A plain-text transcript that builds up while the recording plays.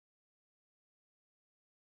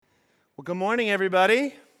Well, good morning,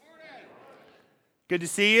 everybody. Good to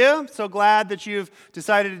see you. So glad that you've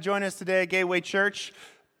decided to join us today at Gateway Church.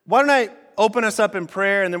 Why don't I open us up in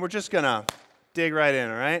prayer, and then we're just going to dig right in,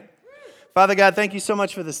 all right? Father God, thank you so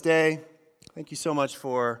much for this day. Thank you so much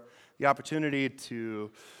for the opportunity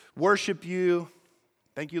to worship you.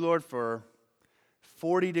 Thank you, Lord, for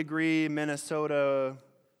 40-degree Minnesota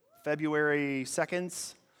February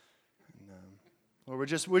 2nd. Lord,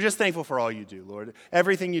 we're just thankful for all you do, Lord.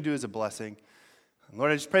 Everything you do is a blessing. And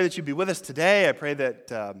Lord, I just pray that you be with us today. I pray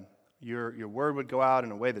that your word would go out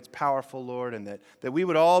in a way that's powerful, Lord, and that we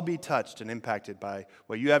would all be touched and impacted by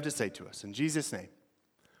what you have to say to us. In Jesus' name,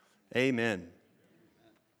 amen.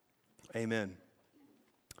 Amen.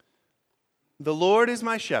 The Lord is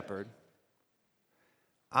my shepherd.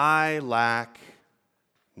 I lack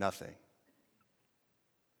nothing.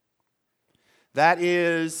 That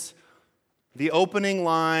is the opening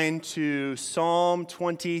line to Psalm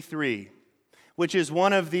 23, which is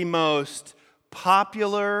one of the most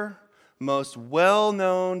popular, most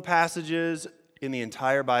well-known passages in the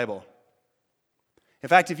entire Bible. In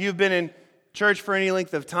fact, if you've been in church for any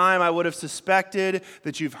length of time, I would have suspected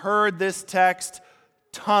that you've heard this text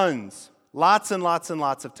lots and lots and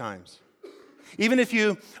lots of times. Even if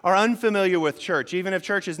you are unfamiliar with church, even if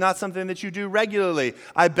church is not something that you do regularly,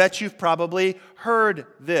 I bet you've probably heard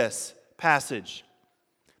this passage.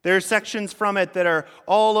 There are sections from it that are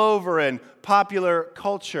all over in popular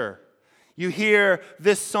culture. You hear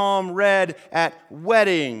this psalm read at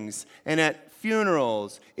weddings and at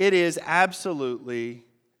funerals. It is absolutely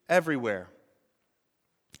everywhere.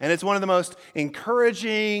 And it's one of the most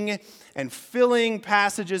encouraging and filling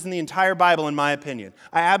passages in the entire Bible, in my opinion.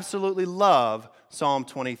 I absolutely love Psalm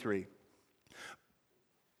 23.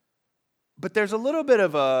 But there's a little bit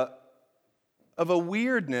of a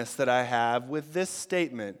weirdness that I have with this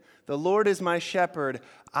statement. The Lord is my shepherd,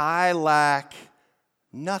 I lack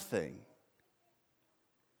nothing.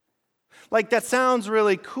 Like, that sounds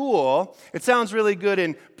really cool. It sounds really good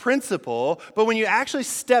in principle, but when you actually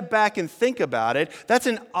step back and think about it, that's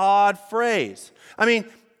an odd phrase. I mean,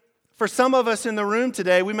 for some of us in the room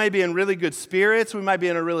today, we may be in really good spirits, we might be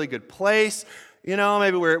in a really good place. You know,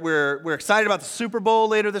 maybe we're excited about the Super Bowl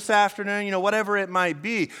later this afternoon, whatever it might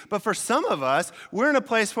be. But for some of us, we're in a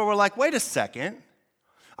place where we're like, wait a second,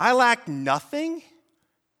 I lack nothing?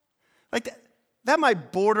 Like, that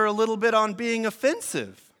might border a little bit on being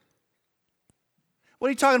offensive. What are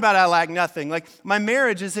you talking about, I lack nothing? Like, my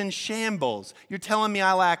marriage is in shambles. You're telling me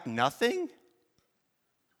I lack nothing?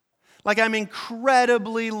 Like, I'm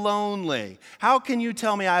incredibly lonely. How can you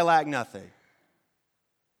tell me I lack nothing?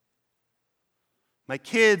 My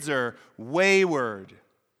kids are wayward.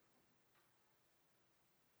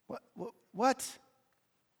 What?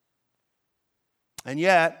 And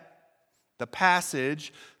yet, the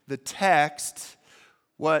passage, the text,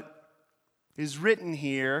 what is written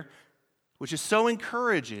here, which is so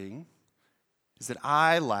encouraging, is that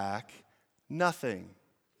I lack nothing.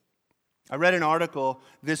 I read an article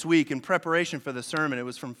this week in preparation for the sermon. It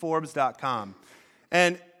was from Forbes.com.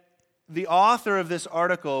 And the author of this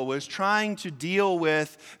article was trying to deal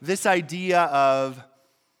with this idea of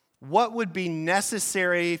what would be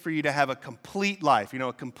necessary for you to have a complete life,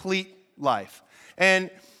 a complete life. And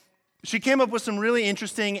she came up with some really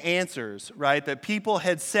interesting answers, right, that people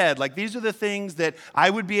had said, like, these are the things that I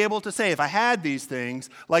would be able to say if I had these things,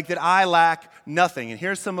 like that I lack nothing. And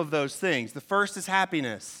here's some of those things. The first is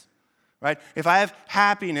happiness. Right? If I have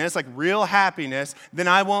happiness, like real happiness, then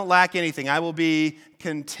I won't lack anything. I will be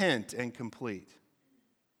content and complete.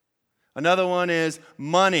 Another one is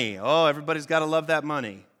money. Oh, everybody's got to love that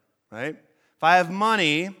money, right? If I have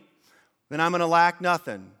money, then I'm going to lack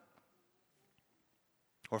nothing.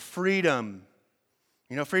 Or freedom.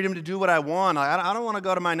 Freedom to do what I want. I don't want to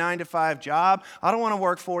go to my 9-to-5 job. I don't want to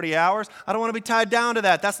work 40 hours. I don't want to be tied down to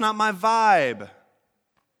that. That's not my vibe.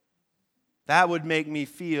 That would make me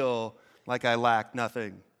feel like I lack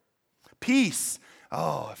nothing. Peace.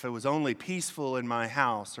 Oh, if it was only peaceful in my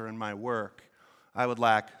house or in my work, I would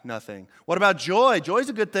lack nothing. What about joy? Joy's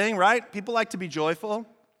a good thing, right? People like to be joyful.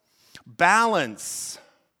 Balance.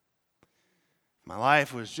 If my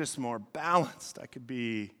life was just more balanced, I could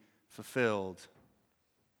be fulfilled.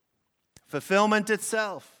 Fulfillment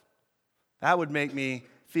itself. That would make me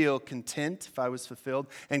feel content if I was fulfilled.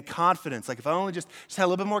 And confidence. Like, if I only just had a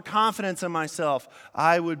little bit more confidence in myself,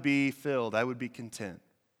 I would be filled. I would be content.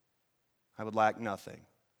 I would lack nothing.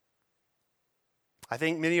 I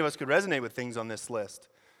think many of us could resonate with things on this list,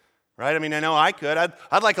 right? I mean, I know I could.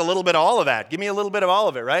 I'd like a little bit of all of that. Give me a little bit of all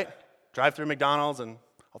of it, right? Drive through McDonald's and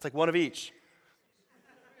I'll take one of each.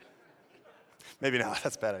 Maybe not.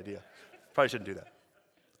 That's a bad idea. Probably shouldn't do that.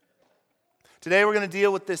 Today we're going to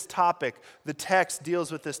deal with this topic. The text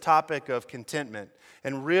deals with this topic of contentment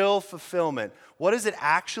and real fulfillment. What does it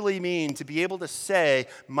actually mean to be able to say,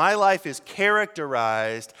 my life is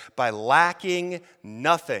characterized by lacking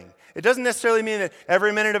nothing? It doesn't necessarily mean that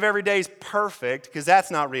every minute of every day is perfect, because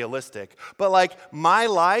that's not realistic. But like, my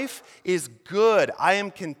life is good. I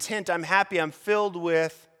am content. I'm happy. I'm filled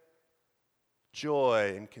with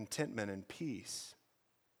joy and contentment and peace.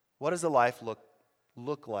 What does a life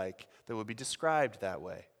look like that would be described that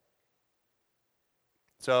way?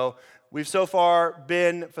 So we've so far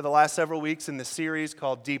been, for the last several weeks, in this series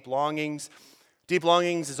called Deep Longings. Deep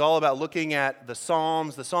Longings is all about looking at the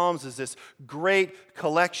Psalms. The Psalms is this great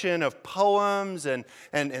collection of poems and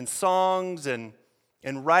songs and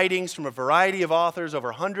writings from a variety of authors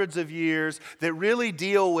over hundreds of years that really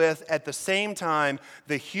deal with, at the same time,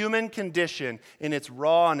 the human condition in its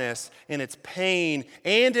rawness, in its pain,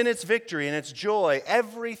 and in its victory, in its joy,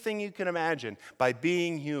 everything you can imagine by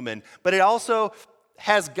being human. But it also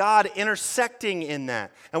has God intersecting in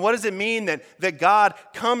that. And what does it mean that God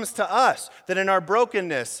comes to us? That in our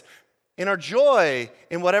brokenness, in our joy,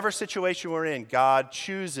 in whatever situation we're in, God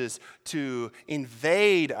chooses to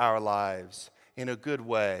invade our lives in a good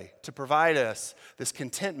way, to provide us this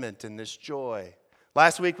contentment and this joy.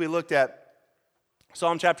 Last week we looked at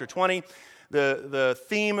Psalm chapter 20. The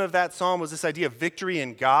theme of that psalm was this idea of victory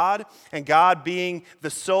in God, and God being the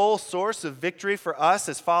sole source of victory for us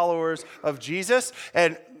as followers of Jesus.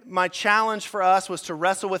 And my challenge for us was to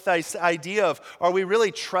wrestle with this idea of, are we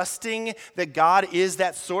really trusting that God is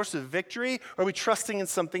that source of victory, or are we trusting in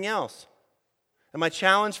something else? And my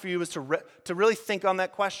challenge for you is to really think on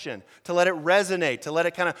that question, to let it resonate, to let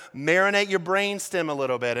it kind of marinate your brainstem a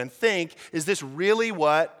little bit and think, is this really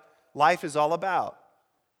what life is all about?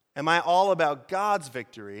 Am I all about God's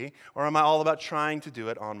victory, or am I all about trying to do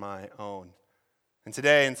it on my own? And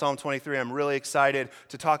today in Psalm 23, I'm really excited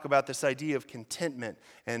to talk about this idea of contentment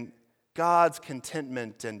and God's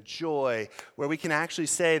contentment and joy, where we can actually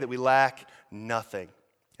say that we lack nothing.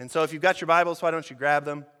 And so if you've got your Bibles, why don't you grab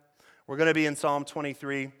them? We're going to be in Psalm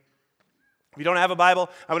 23. If you don't have a Bible,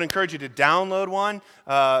 I would encourage you to download one.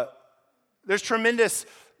 There's tremendous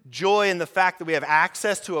joy in the fact that we have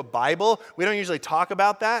access to a Bible. We don't usually talk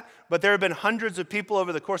about that, but there have been hundreds of people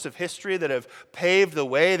over the course of history that have paved the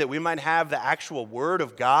way that we might have the actual Word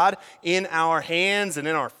of God in our hands and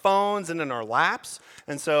in our phones and in our laps.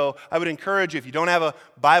 And so I would encourage you, if you don't have a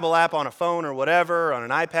Bible app on a phone or whatever, on an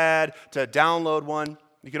iPad, to download one.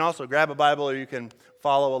 You can also grab a Bible, or you can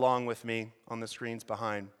follow along with me on the screens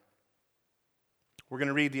behind. We're going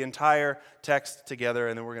to read the entire text together,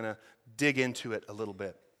 and then we're going to dig into it a little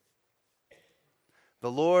bit.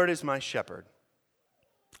 The Lord is my shepherd.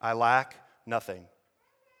 I lack nothing.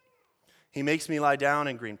 He makes me lie down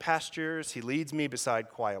in green pastures. He leads me beside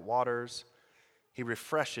quiet waters. He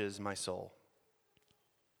refreshes my soul.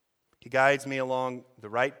 He guides me along the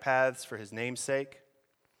right paths for his name's sake.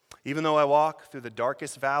 Even though I walk through the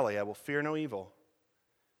darkest valley, I will fear no evil,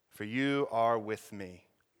 for you are with me.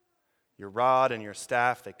 Your rod and your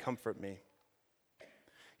staff, they comfort me.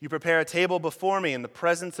 You prepare a table before me in the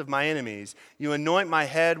presence of my enemies. You anoint my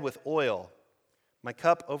head with oil. My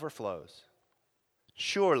cup overflows.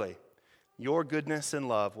 Surely your goodness and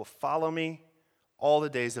love will follow me all the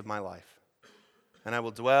days of my life, and I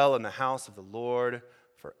will dwell in the house of the Lord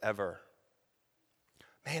forever.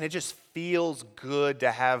 Man, it just feels good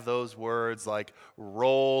to have those words like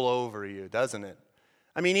roll over you, doesn't it?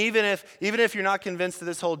 I mean, even if you're not convinced of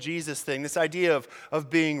this whole Jesus thing, this idea of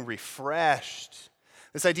being refreshed,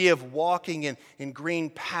 this idea of walking in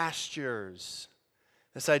green pastures,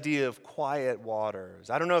 this idea of quiet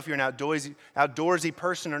waters. I don't know if you're an outdoorsy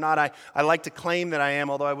person or not. I like to claim that I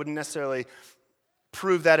am, although I wouldn't necessarily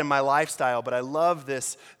prove that in my lifestyle. But I love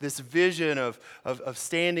this vision of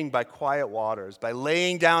standing by quiet waters, by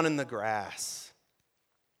laying down in the grass.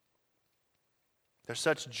 There's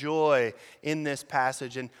such joy in this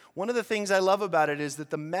passage. And one of the things I love about it is that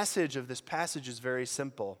the message of this passage is very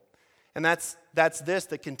simple. And that's this,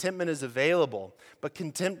 that contentment is available, but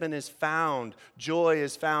contentment is found, joy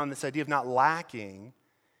is found, this idea of not lacking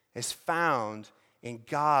is found in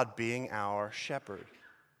God being our shepherd.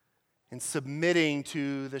 And submitting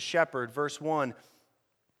to the shepherd. Verse 1,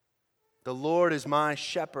 the Lord is my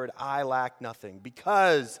shepherd, I lack nothing.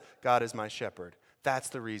 Because God is my shepherd, that's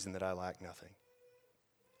the reason that I lack nothing.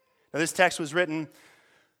 Now this text was written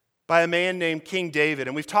by a man named King David.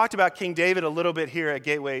 And we've talked about King David a little bit here at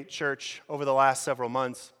Gateway Church over the last several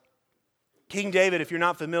months. King David, if you're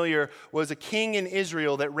not familiar, was a king in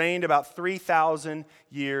Israel that reigned about 3,000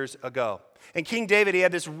 years ago. And King David, he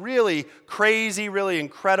had this really crazy, really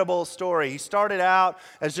incredible story. He started out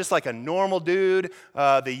as just like a normal dude,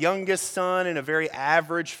 the youngest son in a very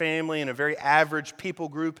average family, in a very average people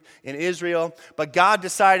group in Israel. But God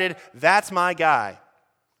decided, that's my guy.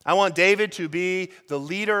 I want David to be the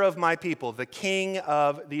leader of my people, the king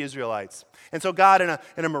of the Israelites. And so God,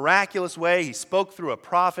 in a miraculous way, he spoke through a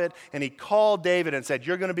prophet, and he called David and said,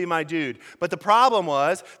 you're going to be my dude. But the problem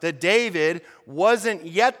was that David wasn't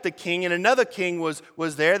yet the king, and another king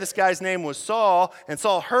was there. This guy's name was Saul, and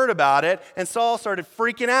Saul heard about it, and Saul started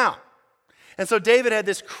freaking out. And so David had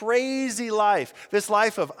this crazy life, this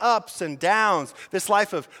life of ups and downs, this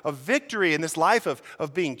life of victory, and this life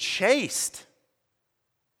of being chased.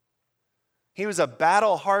 He was a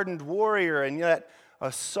battle-hardened warrior, and yet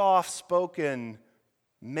a soft-spoken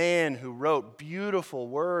man who wrote beautiful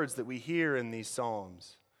words that we hear in these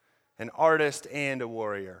Psalms. An artist and a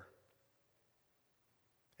warrior.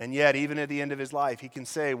 And yet, even at the end of his life, he can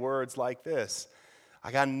say words like this: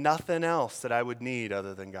 I got nothing else that I would need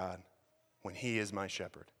other than God when he is my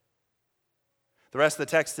shepherd. The rest of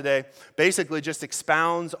the text today basically just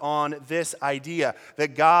expounds on this idea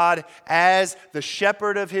that God, as the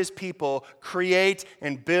shepherd of his people, create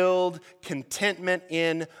and build contentment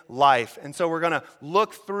in life. And so we're going to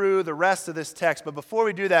look through the rest of this text. But before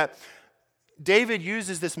we do that, David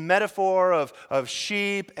uses this metaphor of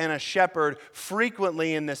sheep and a shepherd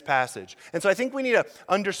frequently in this passage. And so I think we need to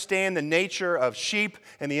understand the nature of sheep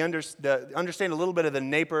and understand a little bit of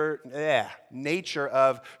the nature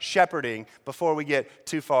of shepherding before we get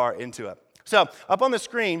too far into it. So up on the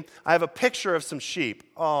screen, I have a picture of some sheep.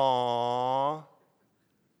 Aww.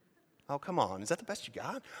 Oh, come on. Is that the best you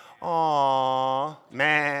got? Aww.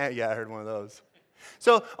 Man. Yeah, I heard one of those.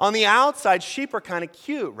 So on the outside, sheep are kind of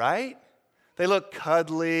cute, right? They look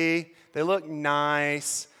cuddly, they look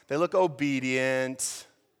nice, they look obedient.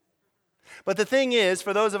 But the thing is,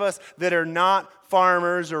 for those of us that are not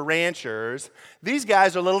farmers or ranchers, these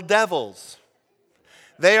guys are little devils.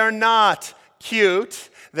 They are not cute,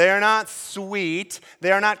 they are not sweet,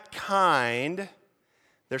 they are not kind,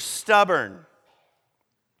 they're stubborn.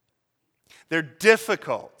 They're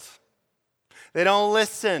difficult. They don't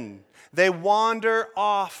listen. They wander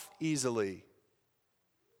off easily.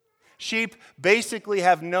 Sheep basically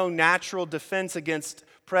have no natural defense against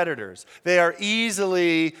predators. They are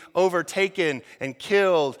easily overtaken and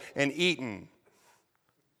killed and eaten.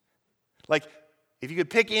 Like, if you could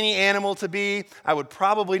pick any animal to be, I would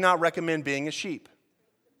probably not recommend being a sheep.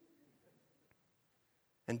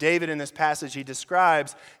 And David, in this passage, he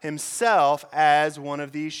describes himself as one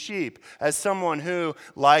of these sheep, as someone who,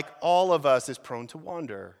 like all of us, is prone to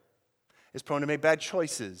wander, is prone to make bad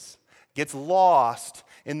choices, gets lost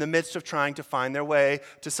in the midst of trying to find their way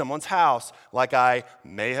to someone's house, like I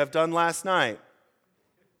may have done last night.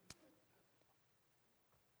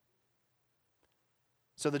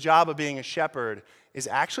 So the job of being a shepherd is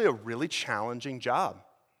actually a really challenging job.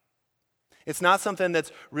 It's not something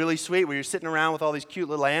that's really sweet where you're sitting around with all these cute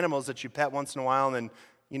little animals that you pet once in a while and then,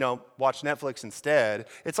 watch Netflix instead.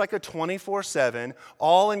 It's like a 24/7,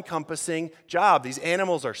 all-encompassing job. These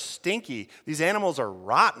animals are stinky. These animals are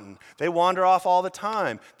rotten. They wander off all the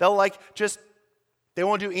time. They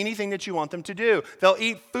won't do anything that you want them to do. They'll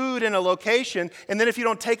eat food in a location, and then if you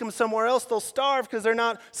don't take them somewhere else, they'll starve because they're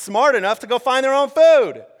not smart enough to go find their own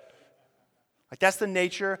food. Like, that's the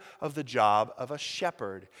nature of the job of a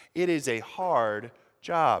shepherd. It is a hard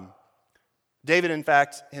job. David, in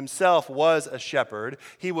fact, himself was a shepherd.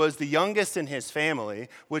 He was the youngest in his family,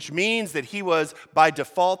 which means that he was by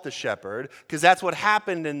default the shepherd, because that's what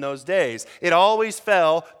happened in those days. It always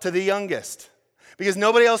fell to the youngest, because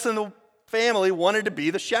nobody else in the family wanted to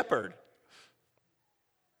be the shepherd.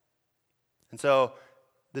 And so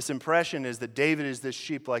this impression is that David is this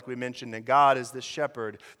sheep, like we mentioned, and God is this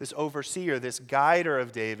shepherd, this overseer, this guider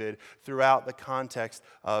of David throughout the context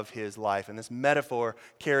of his life. And this metaphor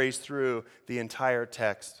carries through the entire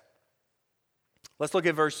text. Let's look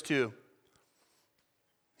at verse 2.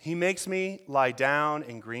 He makes me lie down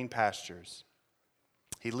in green pastures.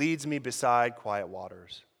 He leads me beside quiet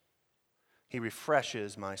waters. He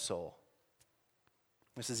refreshes my soul.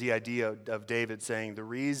 This is the idea of David saying, the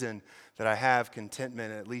reason that I have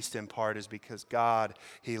contentment, at least in part, is because God,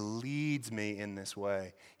 he leads me in this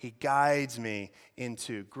way. He guides me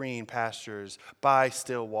into green pastures, by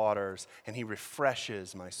still waters, and he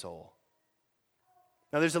refreshes my soul.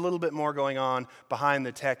 Now, there's a little bit more going on behind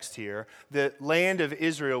the text here. The land of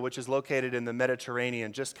Israel, which is located in the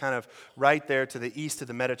Mediterranean, just kind of right there to the east of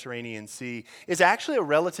the Mediterranean Sea, is actually a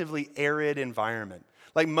relatively arid environment.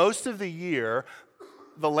 Like most of the year,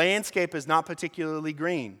 the landscape is not particularly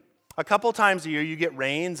green. A couple times a year you get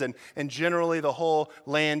rains and generally the whole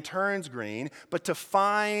land turns green. But to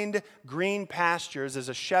find green pastures as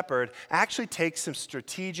a shepherd actually takes some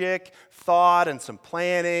strategic thought and some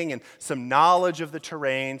planning and some knowledge of the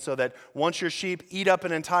terrain so that once your sheep eat up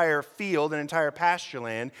an entire field, an entire pasture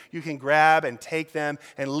land, you can grab and take them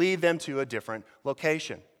and lead them to a different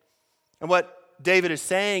location. And what David is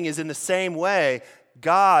saying is in the same way,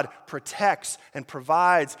 God protects and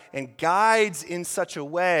provides and guides in such a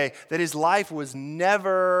way that his life was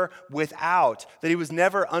never without, that he was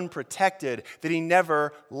never unprotected, that he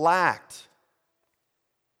never lacked.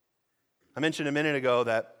 I mentioned a minute ago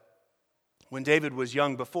that when David was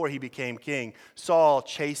young, before he became king, Saul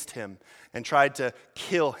chased him and tried to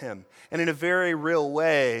kill him. And in a very real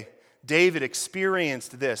way, David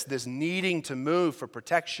experienced this needing to move for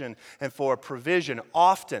protection and for provision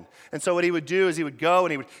often. And so what he would do is he would go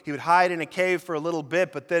and he would hide in a cave for a little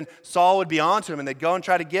bit, but then Saul would be onto him and they'd go and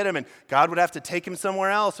try to get him, and God would have to take him somewhere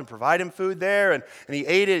else and provide him food there. And he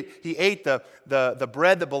ate the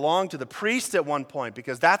bread that belonged to the priest at one point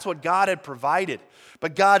because that's what God had provided.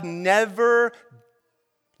 But God never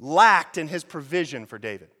lacked in his provision for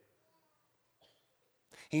David.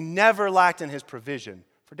 He never lacked in his provision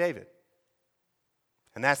for David.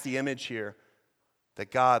 And that's the image here,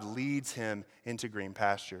 that God leads him into green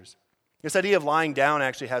pastures. This idea of lying down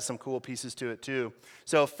actually has some cool pieces to it too.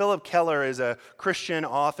 So Philip Keller is a Christian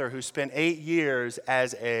author who spent 8 years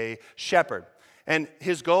as a shepherd. And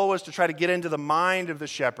his goal was to try to get into the mind of the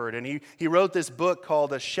shepherd. And he wrote this book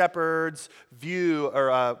called A Shepherd's View, or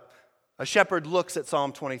A Shepherd Looks at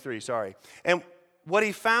Psalm 23, And what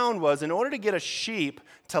he found was in order to get a sheep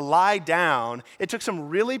to lie down, it took some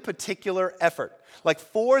really particular effort. Like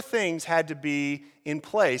 4 things had to be in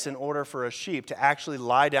place in order for a sheep to actually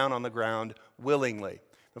lie down on the ground willingly.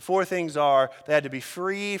 The 4 things are, they had to be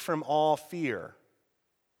free from all fear.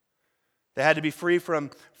 They had to be free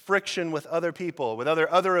from friction with other people, with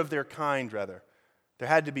other of their kind, rather. There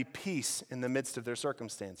had to be peace in the midst of their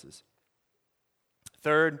circumstances.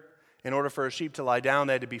 Third, in order for a sheep to lie down,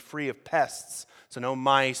 they had to be free of pests. So no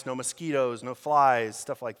mice, no mosquitoes, no flies,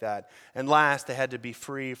 stuff like that. And last, they had to be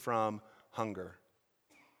free from hunger.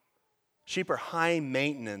 Sheep are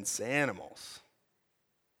high-maintenance animals.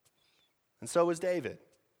 And so was David.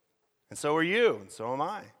 And so are you, and so am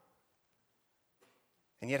I.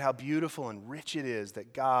 And yet how beautiful and rich it is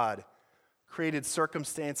that God created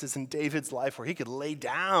circumstances in David's life where he could lay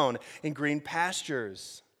down in green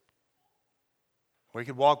pastures, where he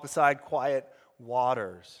could walk beside quiet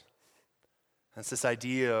waters. That's this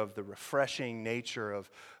idea of the refreshing nature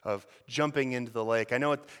of jumping into the lake. I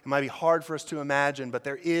know it might be hard for us to imagine, but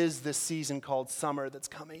there is this season called summer that's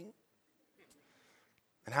coming.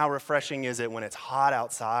 And how refreshing is it when it's hot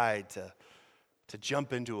outside to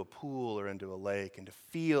jump into a pool or into a lake and to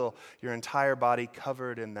feel your entire body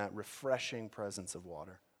covered in that refreshing presence of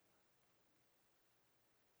water.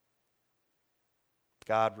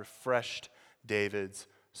 God refreshed David's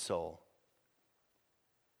soul.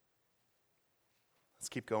 Let's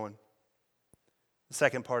keep going. The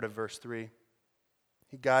second part of verse 3.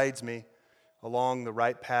 He guides me along the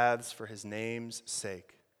right paths for his name's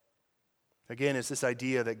sake. Again, it's this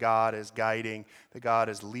idea that God is guiding, that God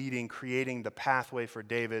is leading, creating the pathway for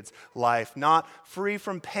David's life. Not free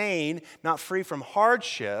from pain, not free from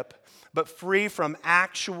hardship, but free from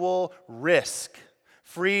actual risk.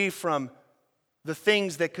 Free from the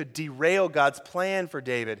things that could derail God's plan for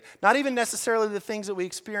David. Not even necessarily the things that we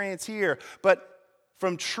experience here, but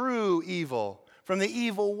from true evil, from the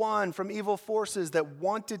evil one, from evil forces that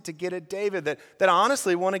wanted to get at David, that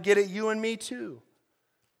honestly want to get at you and me too.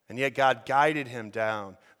 And yet God guided him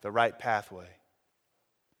down the right pathway.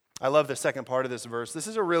 I love the second part of this verse. This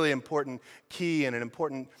is a really important key and an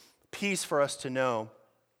important piece for us to know.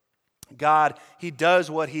 God, he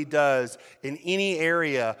does what he does in any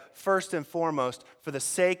area, first and foremost, for the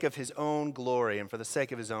sake of his own glory and for the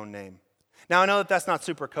sake of his own name. Now, I know that that's not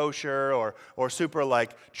super kosher or super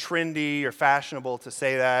like trendy or fashionable to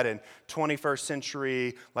say that in 21st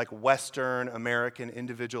century, like Western American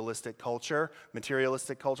individualistic culture,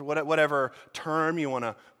 materialistic culture, whatever term you want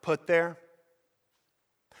to put there.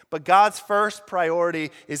 But God's first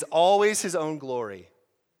priority is always his own glory.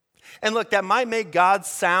 And look, that might make God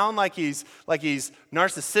sound like he's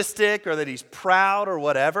narcissistic or that he's proud or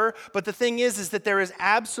whatever. But the thing is that there is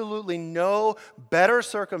absolutely no better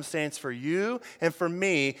circumstance for you and for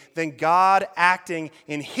me than God acting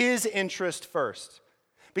in his interest first.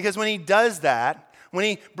 Because when he does that, when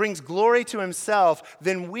he brings glory to himself,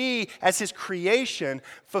 then we, as his creation,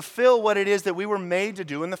 fulfill what it is that we were made to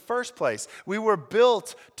do in the first place. We were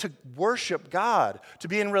built to worship God, to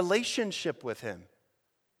be in relationship with him.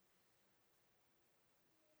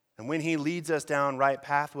 And when he leads us down right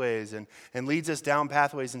pathways and leads us down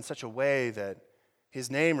pathways in such a way that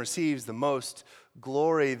his name receives the most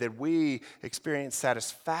glory, that we experience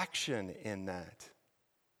satisfaction in that.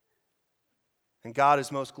 And God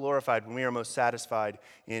is most glorified when we are most satisfied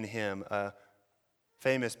in him. A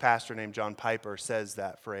famous pastor named John Piper says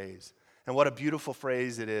that phrase. And what a beautiful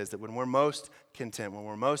phrase it is, that when we're most content, when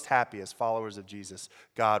we're most happy as followers of Jesus,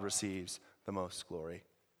 God receives the most glory.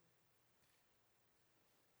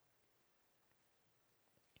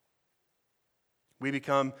 We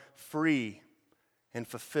become free and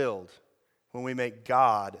fulfilled when we make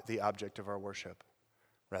God the object of our worship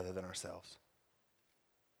rather than ourselves.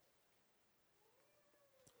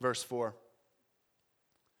 Verse 4.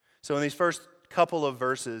 So in these first couple of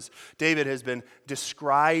verses, David has been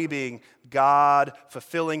describing God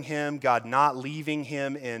fulfilling him, God not leaving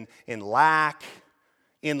him in lack,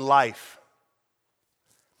 in life.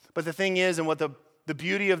 But the thing is, and what the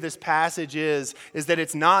beauty of this passage is that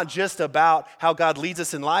it's not just about how God leads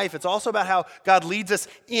us in life, it's also about how God leads us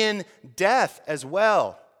in death as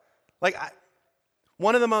well.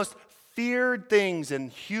 One of the most feared things in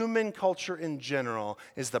human culture in general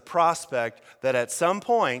is the prospect that at some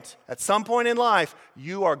point in life,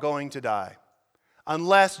 you are going to die,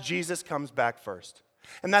 unless Jesus comes back first.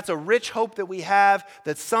 And that's a rich hope that we have,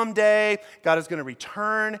 that someday God is going to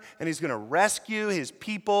return and he's going to rescue his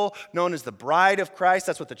people, known as the bride of Christ.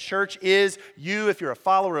 That's what the church is. You, if you're a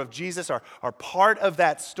follower of Jesus, are part of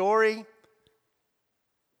that story.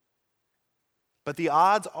 But the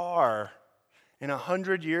odds are, in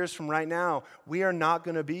 100 years from right now, we are not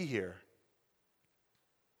going to be here.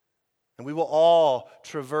 And we will all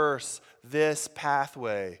traverse this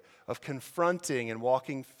pathway of confronting and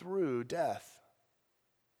walking through death.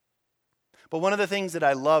 But one of the things that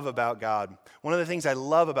I love about God, one of the things I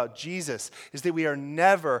love about Jesus, is that we are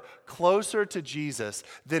never closer to Jesus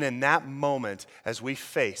than in that moment as we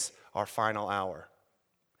face our final hour.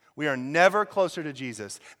 We are never closer to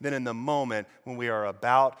Jesus than in the moment when we are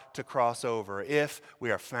about to cross over, if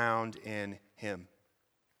we are found in him.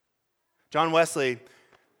 John Wesley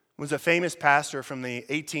was a famous pastor from the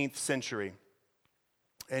 18th century,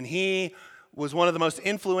 and he was one of the most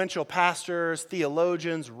influential pastors,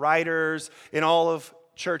 theologians, writers in all of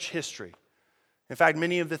church history. In fact,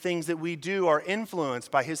 many of the things that we do are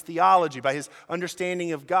influenced by his theology, by his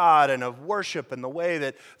understanding of God and of worship and the way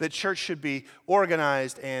that church should be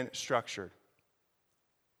organized and structured.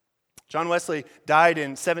 John Wesley died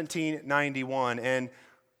in 1791, and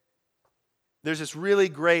there's this really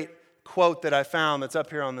great quote that I found that's up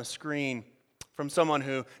here on the screen from someone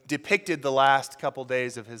who depicted the last couple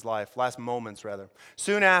days of his life, last moments rather.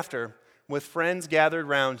 Soon after, with friends gathered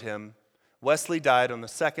round him, Wesley died on the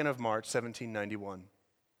 2nd of March, 1791.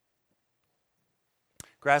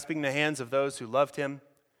 Grasping the hands of those who loved him,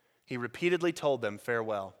 he repeatedly told them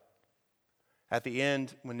farewell. At the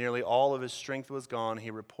end, when nearly all of his strength was gone,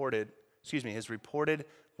 his reported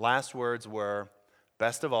last words were,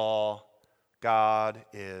 "Best of all, God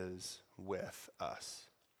is with us."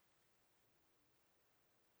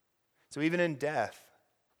 So even in death,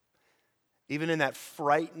 even in that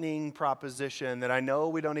frightening proposition that I know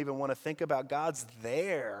we don't even want to think about, God's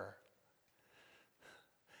there.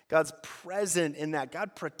 God's present in that.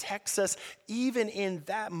 God protects us even in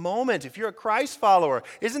that moment. If you're a Christ follower,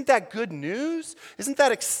 isn't that good news? Isn't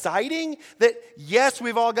that exciting? That yes,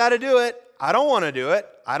 we've all got to do it. I don't want to do it.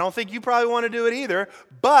 I don't think you probably want to do it either.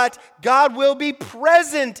 But God will be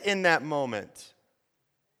present in that moment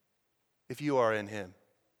if you are in him.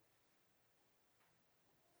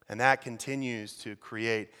 And that continues to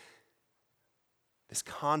create this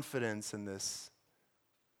confidence and this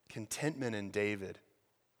contentment in David.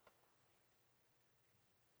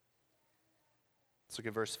 Let's look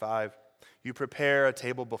at verse 5. You prepare a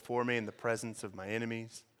table before me in the presence of my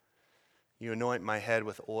enemies. You anoint my head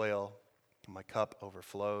with oil, and my cup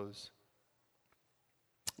overflows.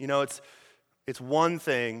 You know, it's one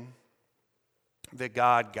thing that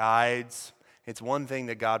God guides. It's one thing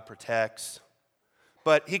that God protects.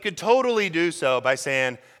 But he could totally do so by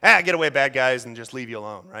saying, get away, bad guys, and just leave you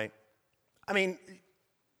alone, right? I mean,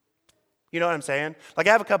 you know what I'm saying? Like,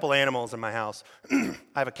 I have a couple animals in my house. I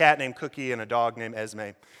have a cat named Cookie and a dog named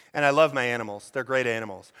Esme. And I love my animals. They're great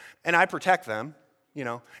animals. And I protect them,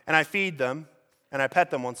 and I feed them, and I pet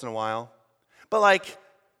them once in a while. But,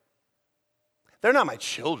 they're not my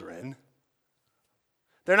children.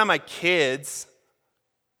 They're not my kids.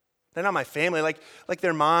 They're not my family. Like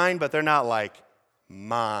they're mine, but they're not like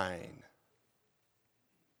mine.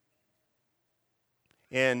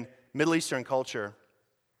 In Middle Eastern culture,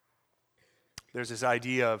 there's this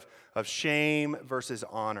idea of shame versus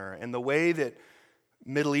honor. And the way that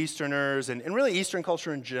Middle Easterners and really Eastern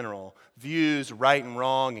culture in general views right and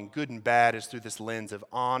wrong and good and bad is through this lens of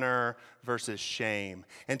honor versus shame.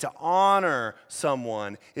 And to honor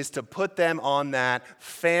someone is to put them on that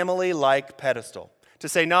family-like pedestal. To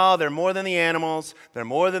say, no, they're more than the animals, they're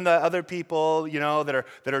more than the other people, that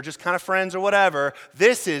are just kind of friends or whatever.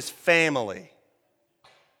 This is family.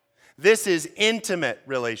 This is intimate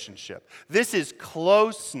relationship. This is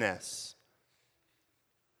closeness.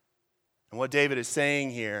 And what David is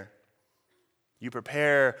saying here, you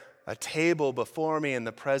prepare a table before me in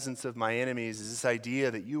the presence of my enemies, is this idea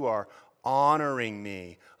that you are honoring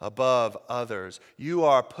me above others. You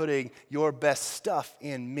are putting your best stuff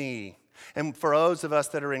in me. And for those of us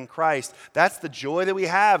that are in Christ, that's the joy that we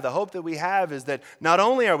have. The hope that we have is that not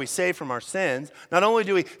only are we saved from our sins, not only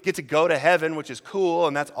do we get to go to heaven, which is cool,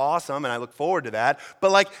 and that's awesome, and I look forward to that,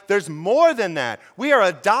 but there's more than that. We are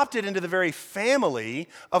adopted into the very family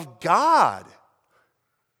of God.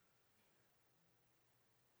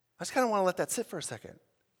 I just kind of want to let that sit for a second.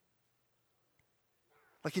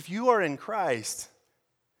 If you are in Christ,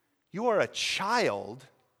 you are a child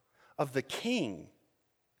of the King.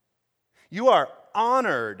 You are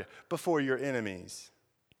honored before your enemies.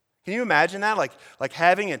 Can you imagine that? Like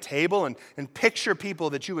having a table and picture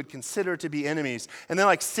people that you would consider to be enemies, and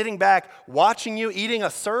then sitting back watching you eating a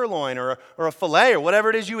sirloin or a filet or whatever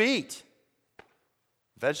it is you eat.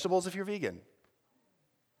 Vegetables if you're vegan.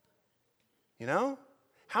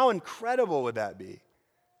 How incredible would that be?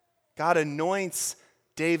 God anoints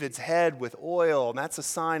David's head with oil, and that's a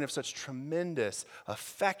sign of such tremendous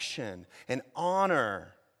affection and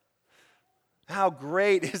honor. How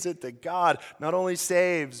great is it that God not only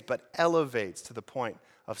saves, but elevates to the point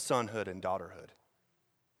of sonhood and daughterhood?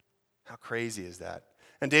 How crazy is that?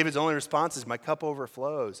 And David's only response is, my cup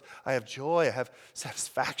overflows. I have joy, I have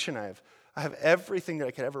satisfaction, I have everything that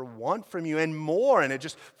I could ever want from you and more. And it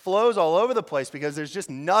just flows all over the place because there's just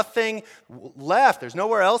nothing left. There's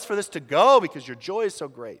nowhere else for this to go because your joy is so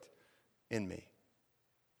great in me.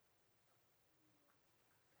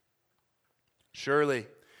 Surely,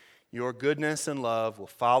 your goodness and love will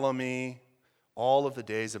follow me all of the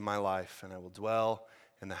days of my life, and I will dwell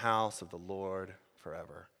in the house of the Lord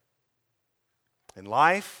forever. In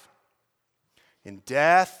life, in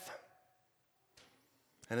death,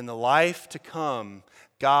 and in the life to come,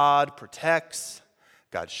 God protects,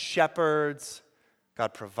 God shepherds,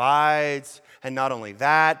 God provides, and not only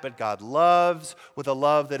that, but God loves with a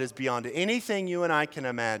love that is beyond anything you and I can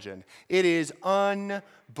imagine. It is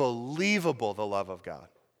unbelievable, the love of God.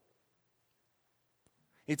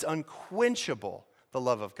 It's unquenchable, the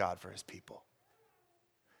love of God for his people.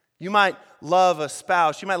 You might love a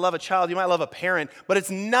spouse, you might love a child, you might love a parent, but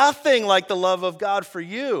it's nothing like the love of God for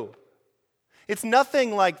you. It's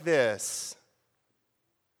nothing like this.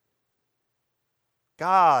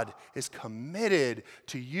 God is committed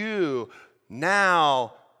to you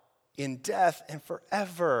now, in death, and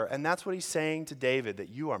forever. And that's what he's saying to David, that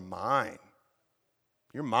you are mine.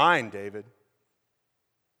 You're mine, David.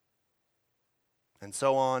 And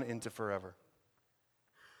so on into forever.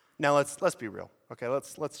 Now let's be real. Okay,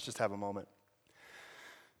 let's just have a moment.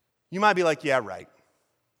 You might be like, yeah, right.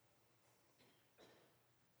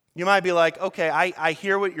 You might be like, okay, I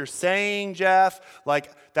hear what you're saying, Jeff.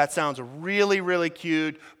 That sounds really, really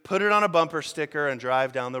cute. Put it on a bumper sticker and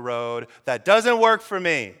drive down the road. That doesn't work for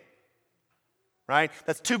me. Right?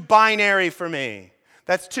 That's too binary for me.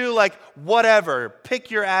 That's too whatever.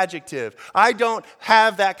 Pick your adjective. I don't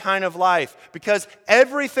have that kind of life because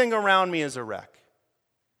everything around me is a wreck.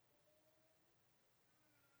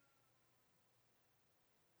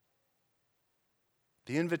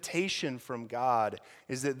 The invitation from God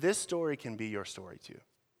is that this story can be your story too.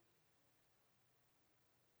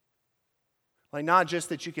 Not just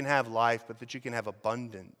that you can have life, but that you can have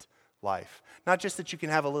abundant life. Not just that you can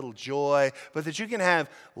have a little joy, but that you can have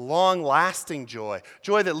long-lasting joy.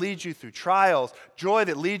 Joy that leads you through trials. Joy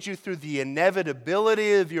that leads you through the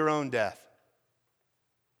inevitability of your own death.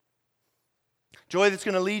 Joy that's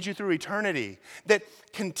going to lead you through eternity, that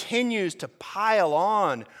continues to pile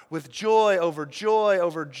on with joy over joy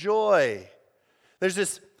over joy. There's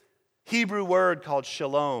this Hebrew word called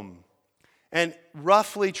shalom, And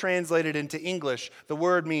roughly translated into English, the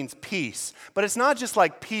word means peace. But it's not just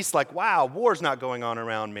like peace, like, wow, war's not going on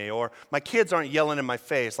around me, or my kids aren't yelling in my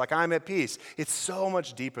face, like I'm at peace. It's so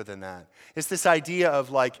much deeper than that. It's this idea of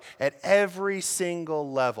like at every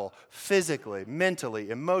single level, physically, mentally,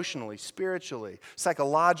 emotionally, spiritually,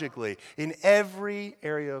 psychologically, in every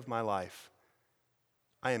area of my life,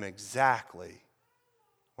 I am exactly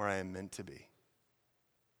where I am meant to be.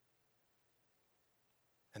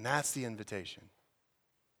 And that's the invitation.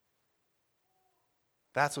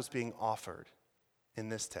 That's what's being offered in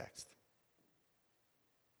this text.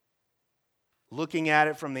 Looking at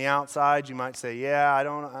it from the outside, you might say, "Yeah, I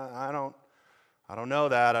don't know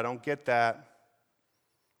that. I don't get that."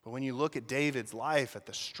 But when you look at David's life, at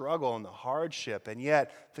the struggle and the hardship, and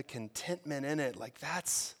yet the contentment in it, like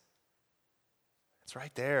it's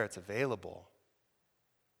right there. It's available.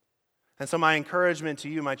 And so my encouragement to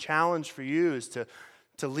you, my challenge for you is to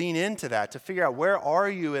lean into that, to figure out where are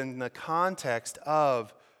you in the context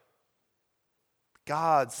of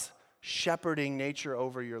God's shepherding nature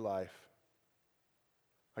over your life.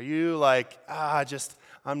 Are you like,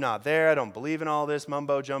 I'm not there, I don't believe in all this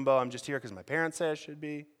mumbo jumbo, I'm just here because my parents say I should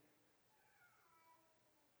be?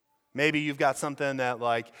 Maybe you've got something that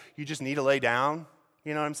like you just need to lay down,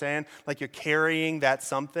 you know what I'm saying? Like you're carrying that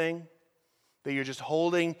something that you're just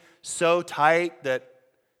holding so tight that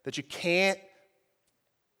you can't.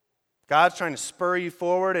 God's trying to spur you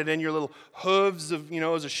forward, and then your little hooves of,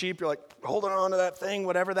 as a sheep, you're like holding on to that thing,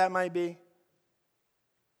 whatever that might be.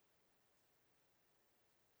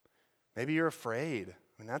 Maybe you're afraid.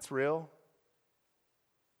 That's real.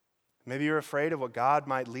 Maybe you're afraid of what God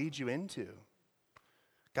might lead you into.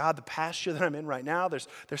 God, the pasture that I'm in right now, there's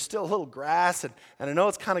still a little grass, and I know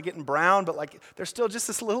it's kind of getting brown, but like there's still just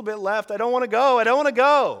this little bit left. I don't want to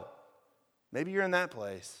go. Maybe you're in that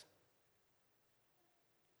place.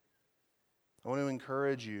 I want to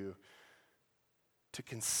encourage you to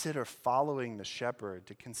consider following the shepherd,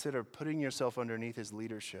 to consider putting yourself underneath his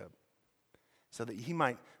leadership so that he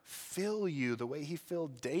might fill you the way he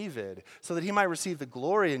filled David, so that he might receive the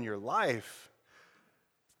glory in your life.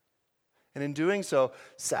 And in doing so,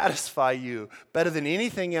 satisfy you better than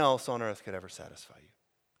anything else on earth could ever satisfy you.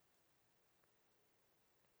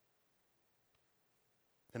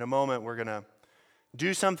 In a moment, we're going to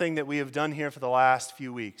do something that we have done here for the last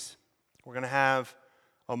few weeks. We're going to have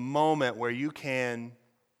a moment where you can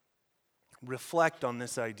reflect on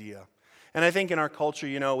this idea. And I think in our culture,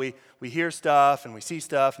 we hear stuff and we see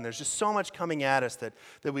stuff, and there's just so much coming at us that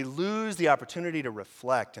we lose the opportunity to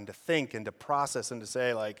reflect and to think and to process and to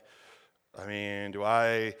say, like, do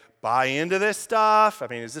I buy into this stuff?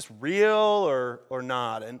 Is this real or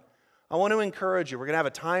not? And I want to encourage you. We're going to have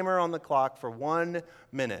a timer on the clock for 1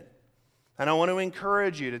 minute. And I want to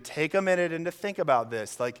encourage you to take a minute and to think about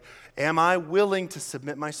this. Like, am I willing to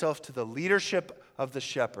submit myself to the leadership of the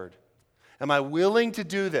shepherd? Am I willing to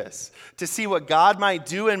do this, to see what God might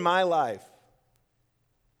do in my life?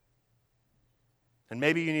 And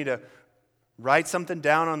maybe you need to write something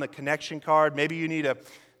down on the connection card. Maybe you need to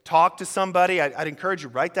talk to somebody. I'd encourage you,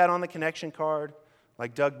 write that on the connection card,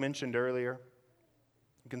 like Doug mentioned earlier.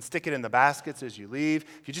 You can stick it in the baskets as you leave.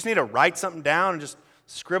 If you just need to write something down and just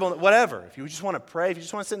scribble, whatever. If you just want to pray, if you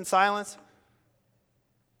just want to sit in silence,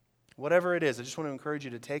 whatever it is, I just want to encourage you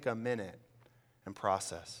to take a minute and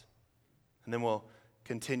process. And then we'll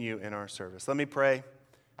continue in our service. Let me pray,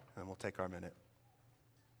 and we'll take our minute.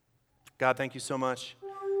 God, thank you so much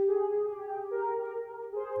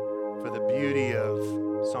for the beauty of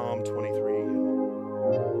Psalm 23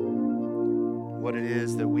 and what it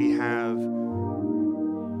is that we have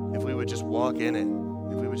if we would just walk in it,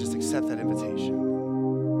 if we would just accept that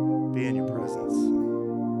invitation, be in your presence.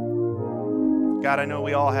 God, I know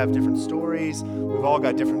we all have different stories. We've all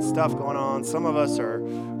got different stuff going on. Some of us are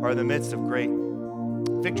in the midst of great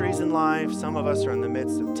victories in life. Some of us are in the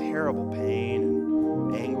midst of terrible pain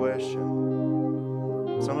and anguish.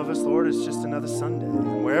 And some of us, Lord, it's just another Sunday.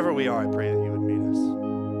 And wherever we are, I pray that you would meet us.